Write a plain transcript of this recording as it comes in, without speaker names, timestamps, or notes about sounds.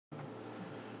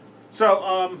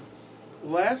So,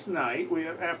 last night,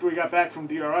 after we got back from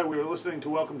DRI, we were listening to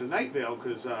Welcome to Night Vale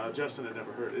because Justin had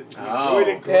never heard it. He enjoyed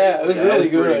it. Yeah, it was really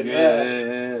good.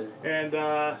 Yeah. And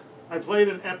I played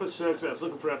an episode, because I was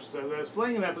looking for episodes. I was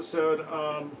playing an episode,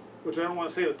 which I don't want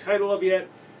to say the title of yet.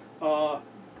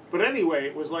 But anyway,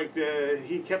 it was like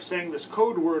he kept saying this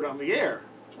code word on the air.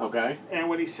 Okay. And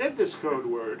when he said this code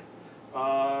word,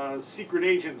 secret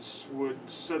agents would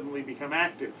suddenly become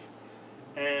active.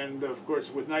 And, of course,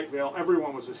 with Night Vale,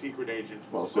 everyone was a secret agent.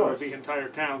 Well, so the entire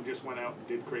town just went out and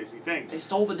did crazy things. They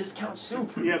stole the discount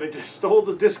soup. Yeah, they just stole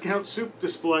the discount soup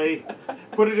display,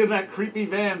 put it in that creepy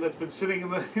van that's been sitting in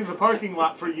the parking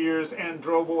lot for years, and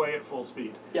drove away at full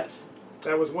speed. Yes.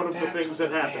 That was one of the things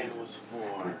that happened. That's what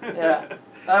the van was for. Yeah,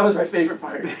 that was my favorite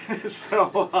part.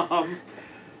 So,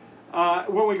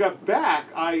 when we got back,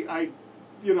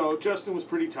 Justin was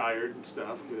pretty tired and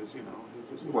stuff, because,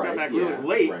 we got back really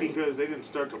late because they didn't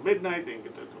start till midnight. They didn't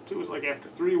get there till 2. It was like after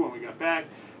 3 when we got back.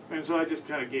 And so I just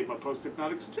kind of gave him a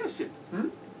post-hypnotic suggestion. Hmm?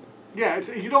 Yeah,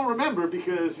 you don't remember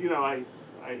because, I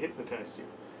hypnotized you.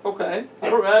 Okay. Yeah, I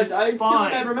feel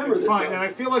like I remember this. Fine, and I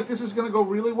feel like this is going to go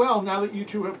really well now that you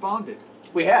two have bonded.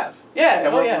 We have. Yeah,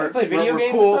 we play video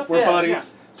games cool. and stuff. We're buddies.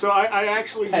 Yeah. So I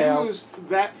actually used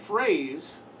that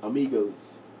phrase,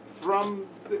 amigos,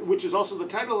 which is also the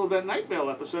title of that Night Vale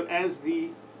episode, as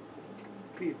the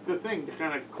thing to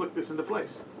kind of click this into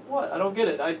place. What? I don't get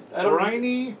it. I don't.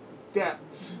 Briny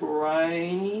depths.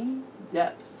 Briny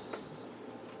depths.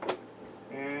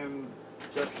 And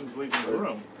Justin's leaving the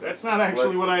room. That's not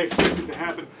actually what I expected to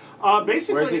happen.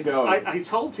 Basically, where's he going? I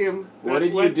told him what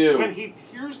did you do? When he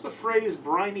hears the phrase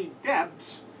briny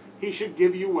depths, he should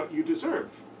give you what you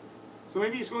deserve. So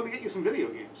maybe he's going to get you some video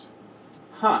games.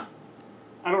 Huh.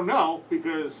 I don't know,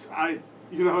 because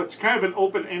it's kind of an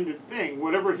open-ended thing.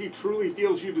 Whatever he truly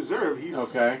feels you deserve, he's...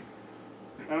 Okay.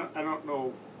 I don't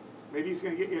know. Maybe he's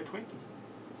going to get you a Twinkie.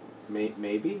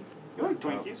 Maybe? You like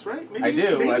Twinkies, right? Maybe, I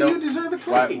do. Maybe you deserve a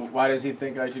Twinkie. Why does he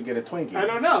think I should get a Twinkie? I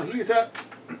don't know.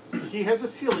 He has a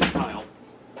ceiling tile.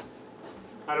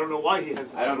 I don't know why he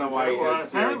has a ceiling tile. I don't know why he has a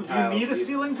ceiling tile. Do you need a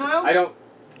ceiling tile? I don't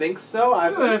think so.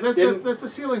 That's a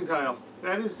ceiling tile.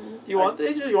 That is... Do you want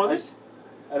this? You want this?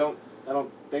 I don't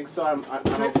think so. I don't...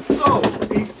 Oh!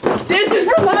 This is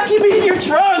for locking me in your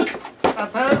trunk!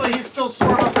 Apparently he's still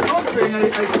sore about the trunk thing,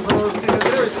 I suppose, because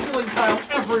there is ceiling tile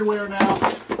everywhere now.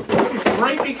 It's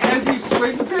breaking as he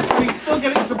swings it, but he's still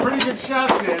getting some pretty good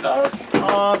shots in.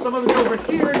 Some of it's over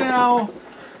here now,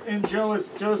 and Joe's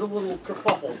a little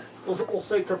kerfuffled. We'll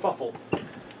say kerfuffled.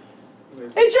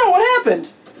 Hey Joe, what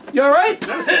happened? You alright?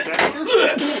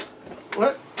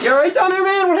 What? You alright down there,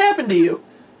 man? What happened to you?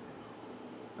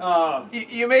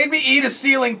 You made me eat a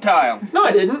ceiling tile. No,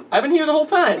 I didn't. I've been here the whole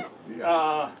time.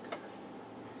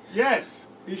 Yes.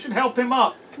 You should help him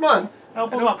up. Come on.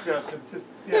 Help him up, Justin. Just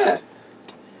Yeah.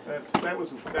 That was.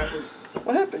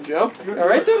 What happened, Joe? You're all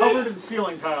right there, covered man? in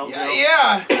ceiling tiles. Joe.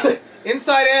 Yeah.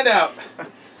 Inside and out.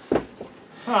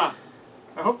 Huh.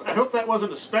 I hope that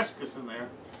wasn't asbestos in there.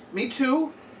 Me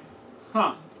too.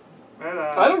 Huh.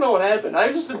 I don't know what happened.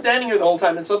 I've just been standing here the whole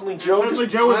time, and suddenly Joe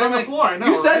was on the floor. I know,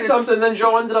 you said something, then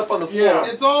Joe ended up on the floor. Yeah.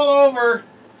 It's all over.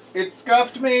 It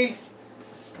scuffed me.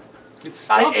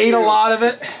 I ate a lot of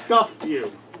it. Scuffed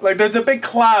you. Like, there's a big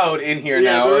cloud in here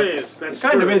now. Yeah, there is. That's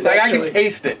kind of is. Like, I can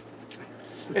taste it.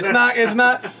 It's not.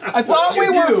 I thought we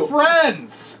were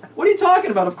friends. What are you talking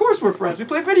about? Of course we're friends. We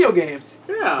play video games.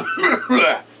 Yeah.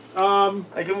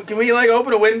 Like, can we, like,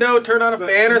 open a window, turn on a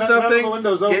fan or something? None of the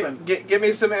windows open. Give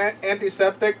me some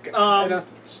antiseptic.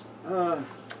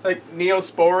 Like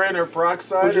Neosporin or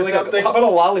peroxide or something. How about a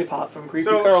lollipop from Creepy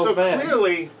Carl's van?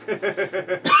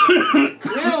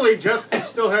 Clearly Justin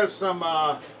still has some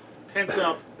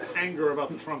pent-up anger about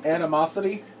the trunk.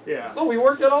 Animosity? Yeah. Oh, we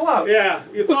worked it all out. Yeah.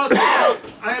 You thought...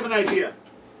 I have an idea.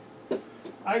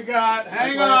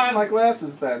 Hang on. My glass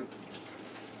is bent.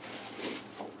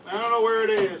 I don't know where it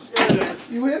is. Here it is.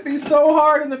 You hit me so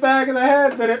hard in the back of the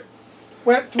head that it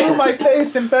went through my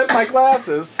face and bent my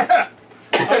glasses.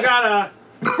 I got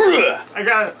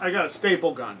a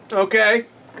staple gun. Okay.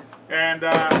 And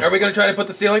are we gonna try to put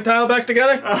the ceiling tile back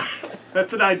together?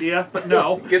 That's an idea, but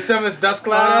no. Get some of this dust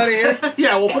cloud out of here.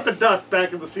 Yeah, we'll put the dust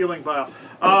back in the ceiling pile.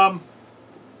 I'm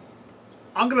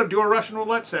gonna do a Russian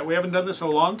roulette set. We haven't done this in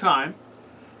a long time,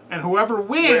 and whoever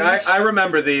wins, Wait, I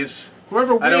remember these.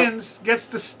 Whoever wins gets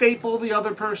to staple the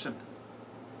other person.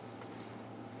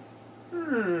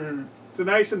 It's a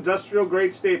nice industrial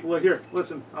grade stapler. Here,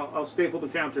 listen, I'll staple the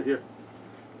counter here.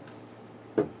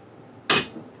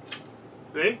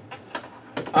 See?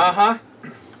 Uh-huh.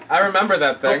 I remember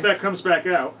that thing. Hope that comes back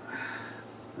out.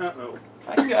 Uh-oh.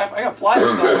 I got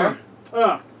pliers somewhere.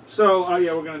 So,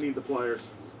 yeah, we're going to need the pliers.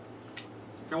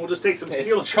 And we'll just take some Okay,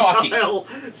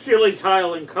 ceiling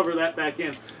tile and cover that back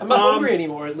in. I'm not hungry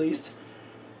anymore, at least.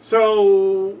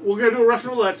 So, we're going to do a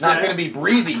Russian roulette. It's not going to be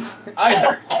breathy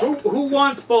either. Who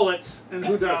wants bullets and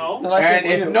who doesn't? No. And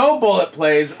if no bullet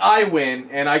plays, I win,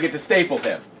 and I get to staple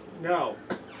him. No.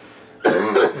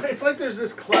 It's like there's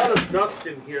this cloud of dust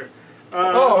in here.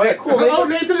 Oh, yeah, cool. Oh,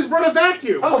 Nathan has brought a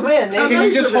vacuum. Oh, man, Nathan. Can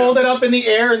you just hold it up in the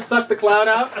air and suck the cloud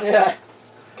out? Yeah.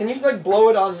 Can you, like, blow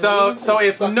it on So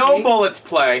if no bullets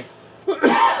play,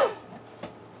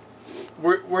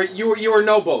 you are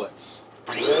no bullets.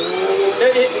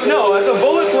 No, if a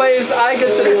bullet plays, I get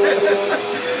to...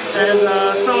 And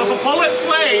so if a bullet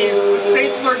plays, the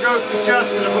stapler goes to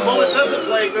Justin. If a bullet doesn't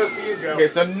play, it goes to you, Joe. Okay,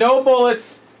 so no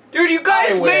bullets. Dude, you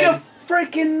guys made a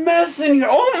freaking mess in here.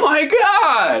 Oh my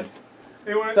god!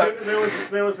 There was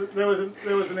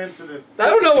an incident. I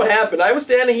don't know what happened. I was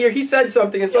standing here, he said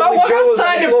something, and I suddenly was Joe was on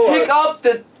outside the to floor. pick up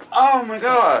the... Oh my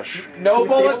gosh. No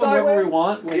bullets, I wherever we win.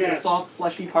 want, like Yes. the soft,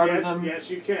 fleshy part of Yes, them yes,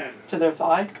 you can. to their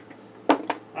thigh.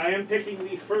 I am picking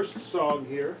the first song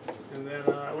here, and then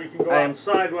we can go I am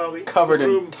outside while the Covered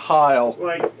room in tile.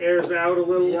 like airs out a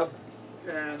little. Yep.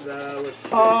 And let's see.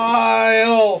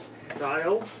 Tile.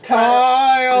 Tile.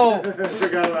 Tile.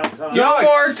 Forgot about tile. No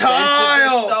more This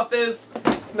tile. stuff is...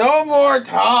 No more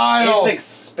tile. It's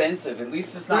expensive. At least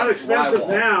it's It's not not expensive drywall.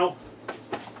 now.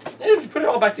 If you put it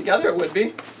all back together, it would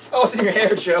be. Oh, it's in your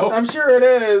hair, Joe. I'm sure it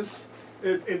is.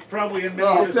 It's probably in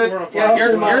Oh, many years more. yeah,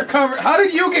 you're covered. How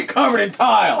did you get covered in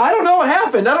tile? I don't know what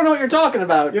happened. I don't know what you're talking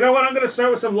about. You know what? I'm going to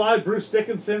start with some live Bruce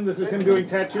Dickinson. This is him doing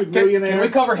Tattooed Millionaire. Can we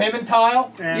cover him in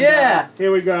tile? And, Yeah.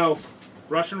 here we go.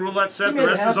 Russian roulette set. He The made it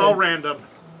rest is happen. all random.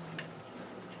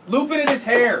 Loop it in his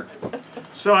hair.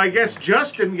 So I guess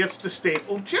Justin gets to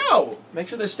staple Joe. Make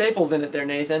sure there's staples in it there,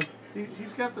 Nathan.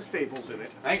 He's got the staples in it.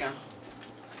 Hang on.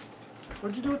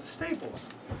 What'd you do with the staples?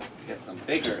 Get some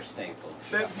bigger staples.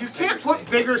 You can't put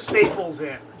bigger staples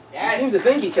in. He seems to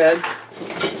think he can.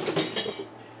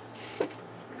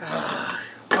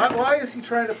 Why is he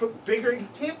trying to put bigger? You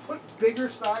can't put bigger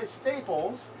size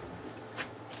staples.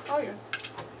 Oh yes.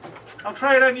 I'll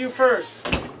try it on you first.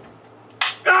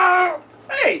 Oh!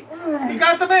 Hey, you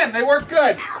got them in. They work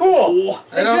good. Cool.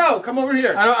 Hey Joe, come over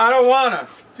here. I don't wanna.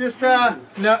 Just No.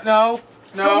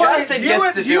 don't worry. Justin you gets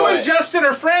and, to you do and it. Justin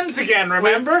are friends again.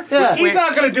 Remember? Yeah. He's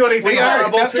not going to do anything We are.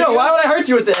 horrible to Joe, you. why would I hurt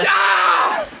you with this?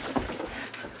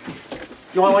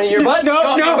 You want one in your butt? No. You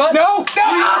want your butt? No.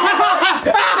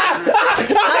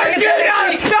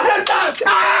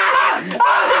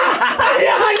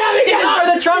 For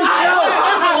the trunk, Joe.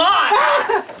 That's a lot.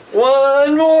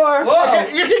 One more.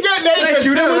 You can get Nathan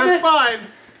shoot too. him with That's it? fine.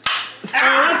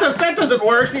 That doesn't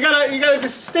work. You gotta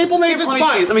just staple Nathan's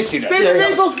butt. Let me see that. Staple Yeah, yeah.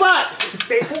 Nathan's butt.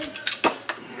 Staple.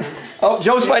 Oh,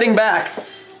 Joe's fighting back.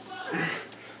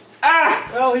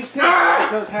 Well, he can't. That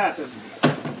does happen.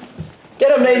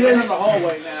 Get him, They're in Nathan. the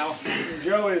hallway now. And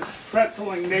Joe is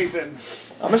pretzeling Nathan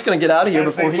I'm just gonna get out of here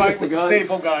as before they he fight gets the with the gun.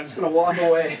 staple gun. I'm gonna walk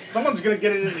away. Someone's gonna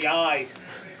get it in the eye.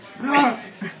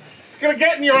 It's gonna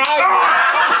get in your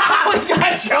eye. We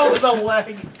got Joe in the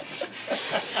leg.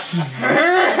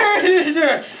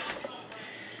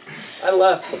 I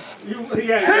left.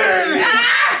 Yeah.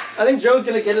 I think Joe's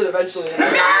gonna get it eventually. And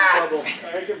I'm in trouble.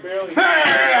 I can barely.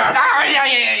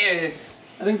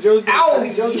 I think Joe's gonna, Ow! I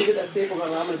think Joe's gonna get that staple gun.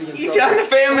 And I'm gonna be in He's trouble. on the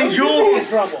family jewels.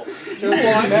 Trouble. Joe's gonna be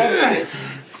mad at me.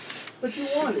 But you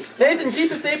wanted. Nathan, keep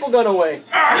the staple gun away.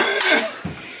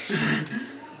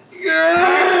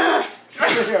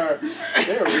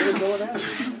 They're really going at it.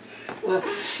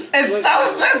 It's so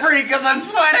slippery because I'm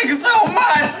sweating so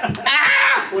much.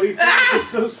 Ah! What he said, it's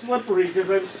so slippery because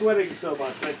I'm sweating so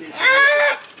much. I think.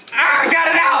 I got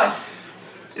it out.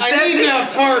 It's empty.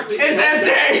 that part. It's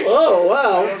empty. Oh, I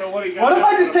wow. don't know what he got. What if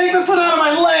I just take this one out of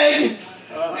my leg?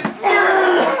 Let's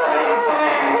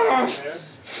see.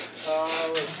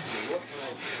 What can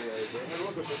I do? I'm gonna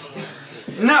look at this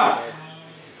one. No.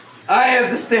 I have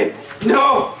the staples.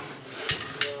 No.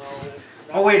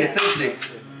 Oh wait, it's empty.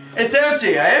 It's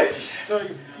empty. I have. So you're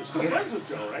still friends with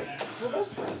Joe, right? We're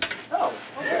best friends. Oh,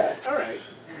 okay. All right.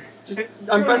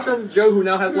 I'm best friends with Joe, who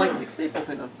now has like 6 staples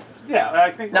in him. Yeah,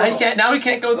 I think. Now he can't. Now he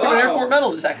can't go through an Oh. airport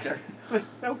metal detector.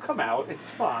 They'll come out. It's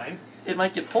fine. It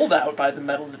might get pulled out by the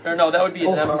metal. Or no, that would be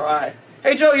an MRI.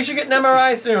 Hey Joe, you should get an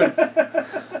MRI soon.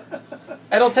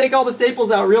 It'll take all the staples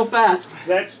out real fast.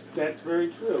 That's very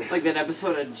true. Like that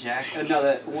episode of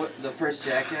the first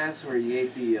Jackass where he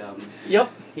ate the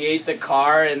Yep. he ate the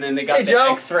car and then they got Hey, the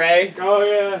Joe. X-ray. Oh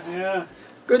yeah.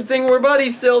 Good thing we're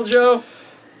buddies still, Joe.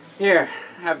 Here,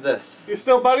 have this. You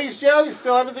still buddies, Joe? You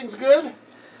still everything's good?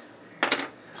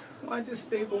 Why'd you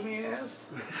staple me ass?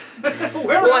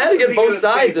 Well, I had to get both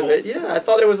sides of it. Yeah, I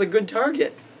thought it was a good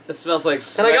target. It smells like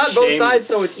And I got both sides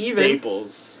so it's even.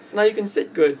 Staples. So now you can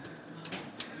sit good.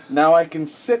 Now I can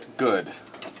sit good.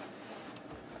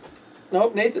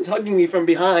 Nope, Nathan's hugging me from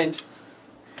behind.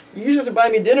 You usually have to buy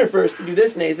me dinner first to do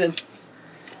this, Nathan.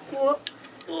 Oh,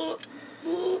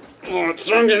 it's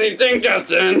not anything,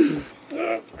 Justin.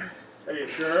 Are you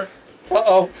sure?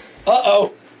 Uh-oh.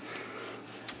 Uh-oh.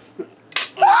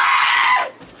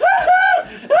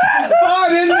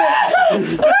 Fought in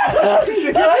there! Did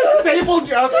you just staple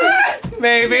Justin?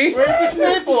 Maybe. Where'd you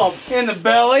staple him? In the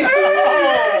belly.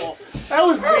 Oh, that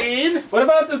was mean. What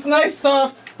about this nice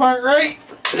soft part right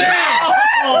there?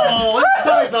 Oh,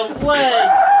 inside the leg.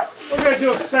 We're gonna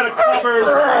do a set of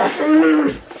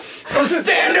covers.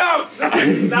 Stand up! This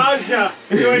is Nausea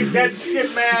doing Dead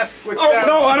Skin Mask, which Oh,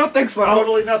 no, I don't think so.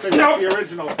 totally nothing Nope. like the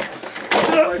original.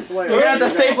 We're gonna have to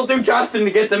staple through Justin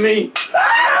to get to me.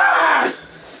 Ah!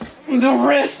 The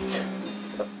wrist.